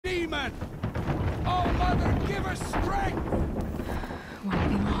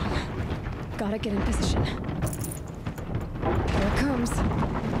Gotta get in position. Here it comes.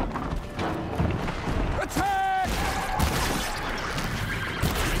 Attack!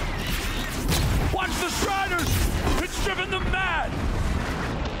 Watch the Striders! It's driven them mad!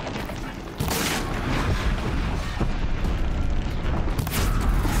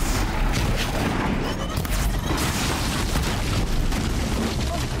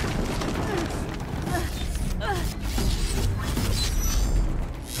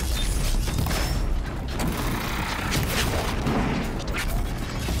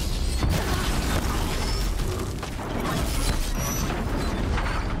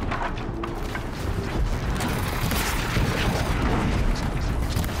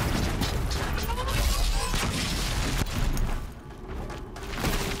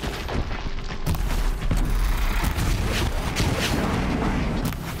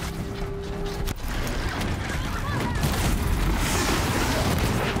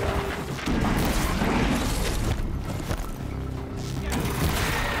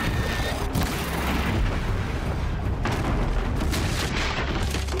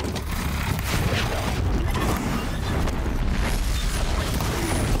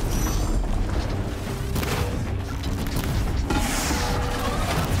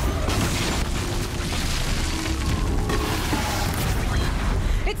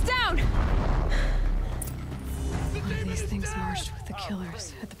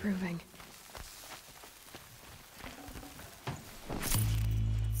 Killers at the Proving.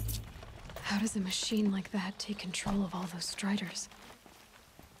 How does a machine like that take control of all those Striders?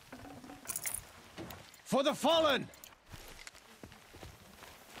 For the Fallen!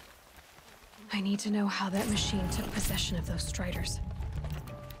 I need to know how that machine took possession of those Striders.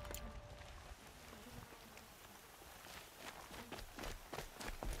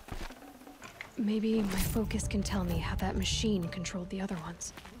 Maybe my focus can tell me how that machine controlled the other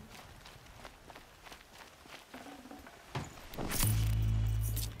ones.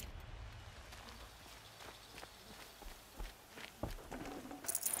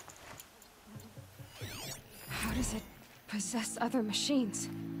 How does it possess other machines?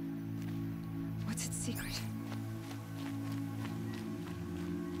 What's its secret?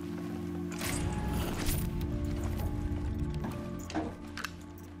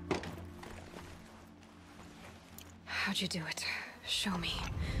 How'd you do it? Show me.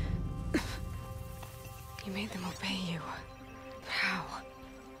 You made them obey you. How?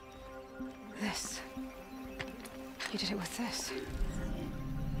 This. You did it with this.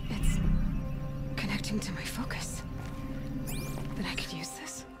 It's connecting to my focus. Then I could use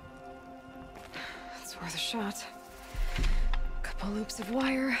this. It's worth a shot. Couple loops of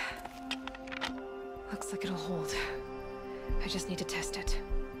wire. Looks like it'll hold. I just need to test it.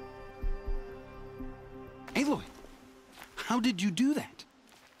 Aloy! How did you do that?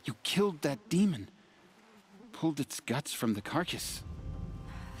 You killed that demon. Pulled its guts from the carcass.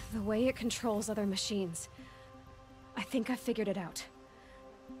 The way it controls other machines. I think I figured it out.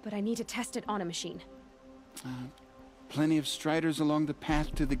 But I need to test it on a machine. Plenty of Striders along the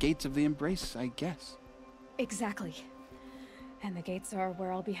path to the gates of the Embrace, I guess. Exactly. And the gates are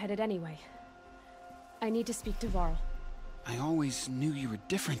where I'll be headed anyway. I need to speak to Varl. I always knew you were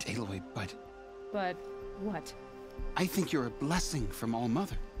different, Aloy, but... But what? I think you're a blessing from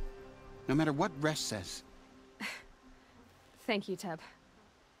All-Mother. No matter what Resh says. Thank you, Teb.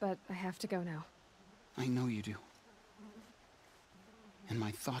 But I have to go now. I know you do. And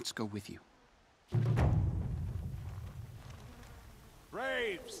my thoughts go with you.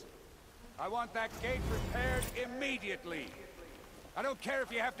 Braves! I want that gate repaired immediately. I don't care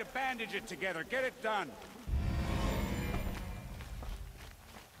if you have to bandage it together. Get it done.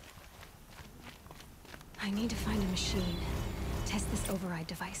 I need to find a machine. Test this override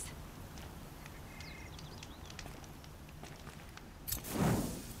device.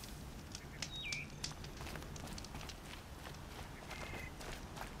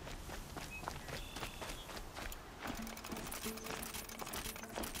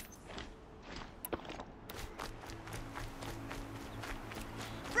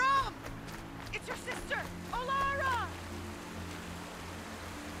 Rom! It's your sister, Olara!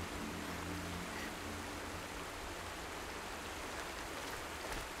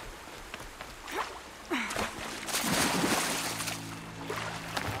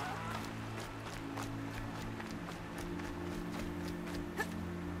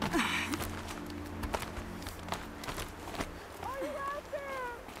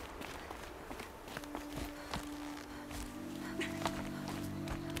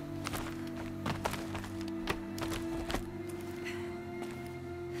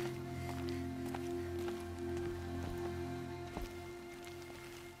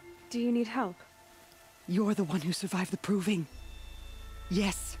 Do you need help? You're the one who survived the proving.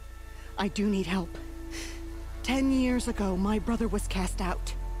 Yes, I do need help. 10 years ago, my brother was cast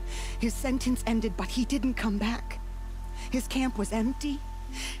out. His sentence ended, but he didn't come back. His camp was empty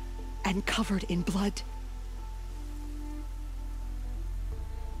and covered in blood.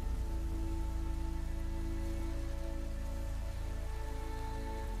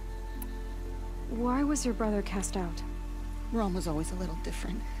 Why was your brother cast out? Rom was always a little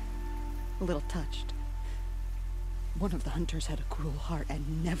different. A little touched. One of the hunters had a cruel heart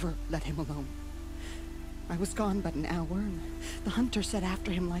and never let him alone. I was gone but an hour, and the hunter set after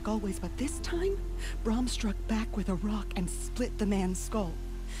him like always, but this time, Brom struck back with a rock and split the man's skull.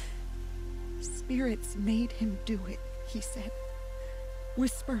 Spirits made him do it, he said.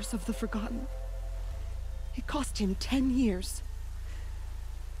 Whispers of the forgotten. It cost him 10 years.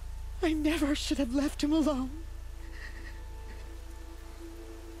 I never should have left him alone.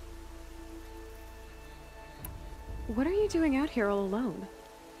 What are you doing out here all alone?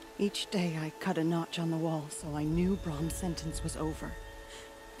 Each day I cut a notch on the wall, so I knew Brom's sentence was over.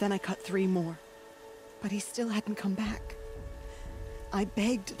 Then I cut 3 more, but he still hadn't come back. I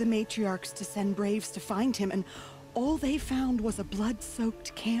begged the matriarchs to send braves to find him, and all they found was a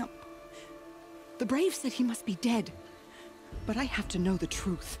blood-soaked camp. The braves said he must be dead, but I have to know the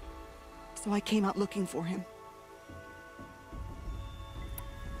truth. So I came out looking for him.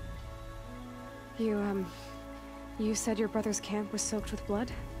 You said your brother's camp was soaked with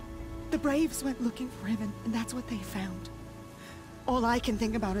blood? The braves went looking for him, and that's what they found. All I can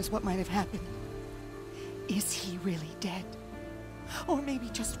think about is what might have happened. Is he really dead? Or maybe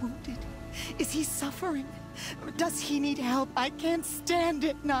just wounded? Is he suffering? Or does he need help? I can't stand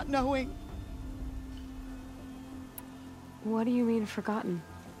it not knowing. What do you mean, forgotten?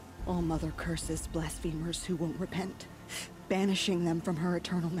 All Mother curses blasphemers who won't repent, banishing them from her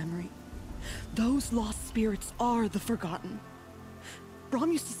eternal memory. Those lost spirits are the forgotten.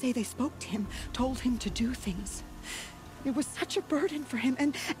 Brom used to say they spoke to him, told him to do things. It was such a burden for him,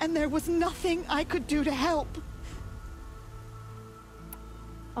 and there was nothing I could do to help.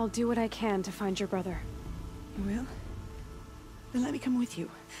 I'll do what I can to find your brother. You will? Then let me come with you.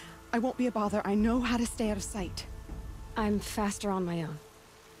 I won't be a bother. I know how to stay out of sight. I'm faster on my own.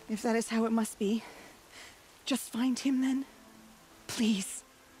 If that is how it must be, just find him then. Please.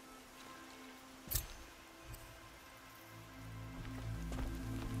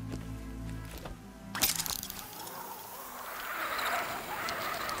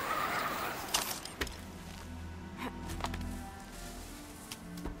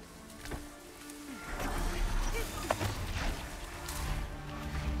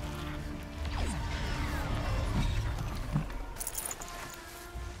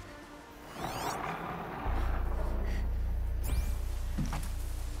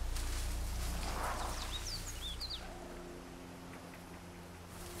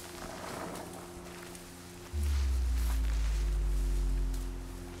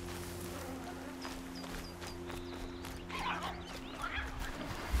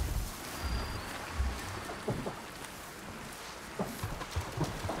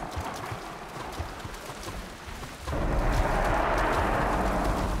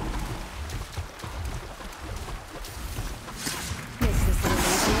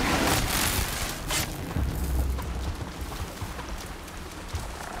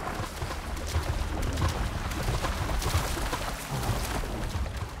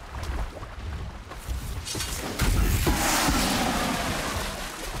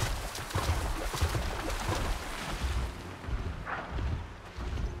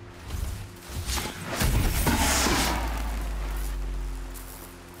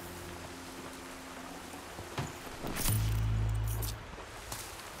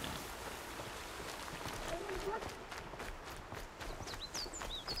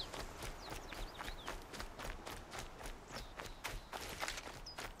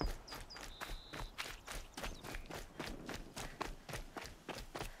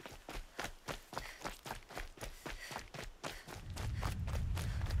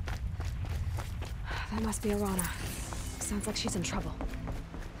 That must be Arana. Sounds like she's in trouble.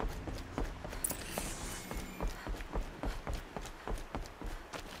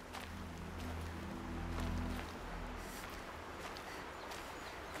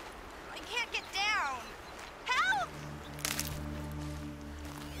 I can't get down! Help!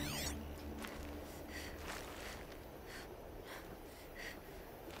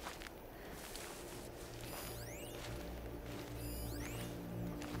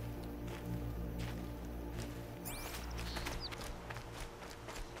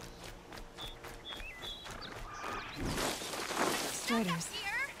 Striders.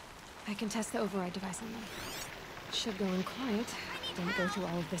 Here? I can test the override device on them. Should go in quiet. Didn't go through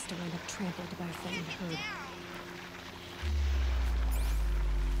all of this to wind up trampled by a frightened herd.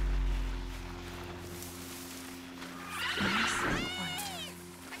 Nice and quiet.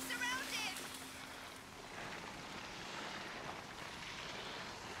 I'm surrounded!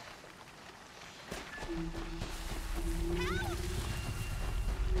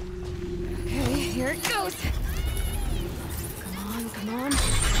 Okay, here it goes! Come on, come on.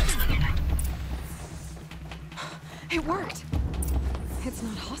 It worked! It's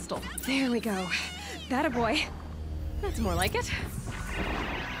not hostile. There we go. That a boy. That's more like it.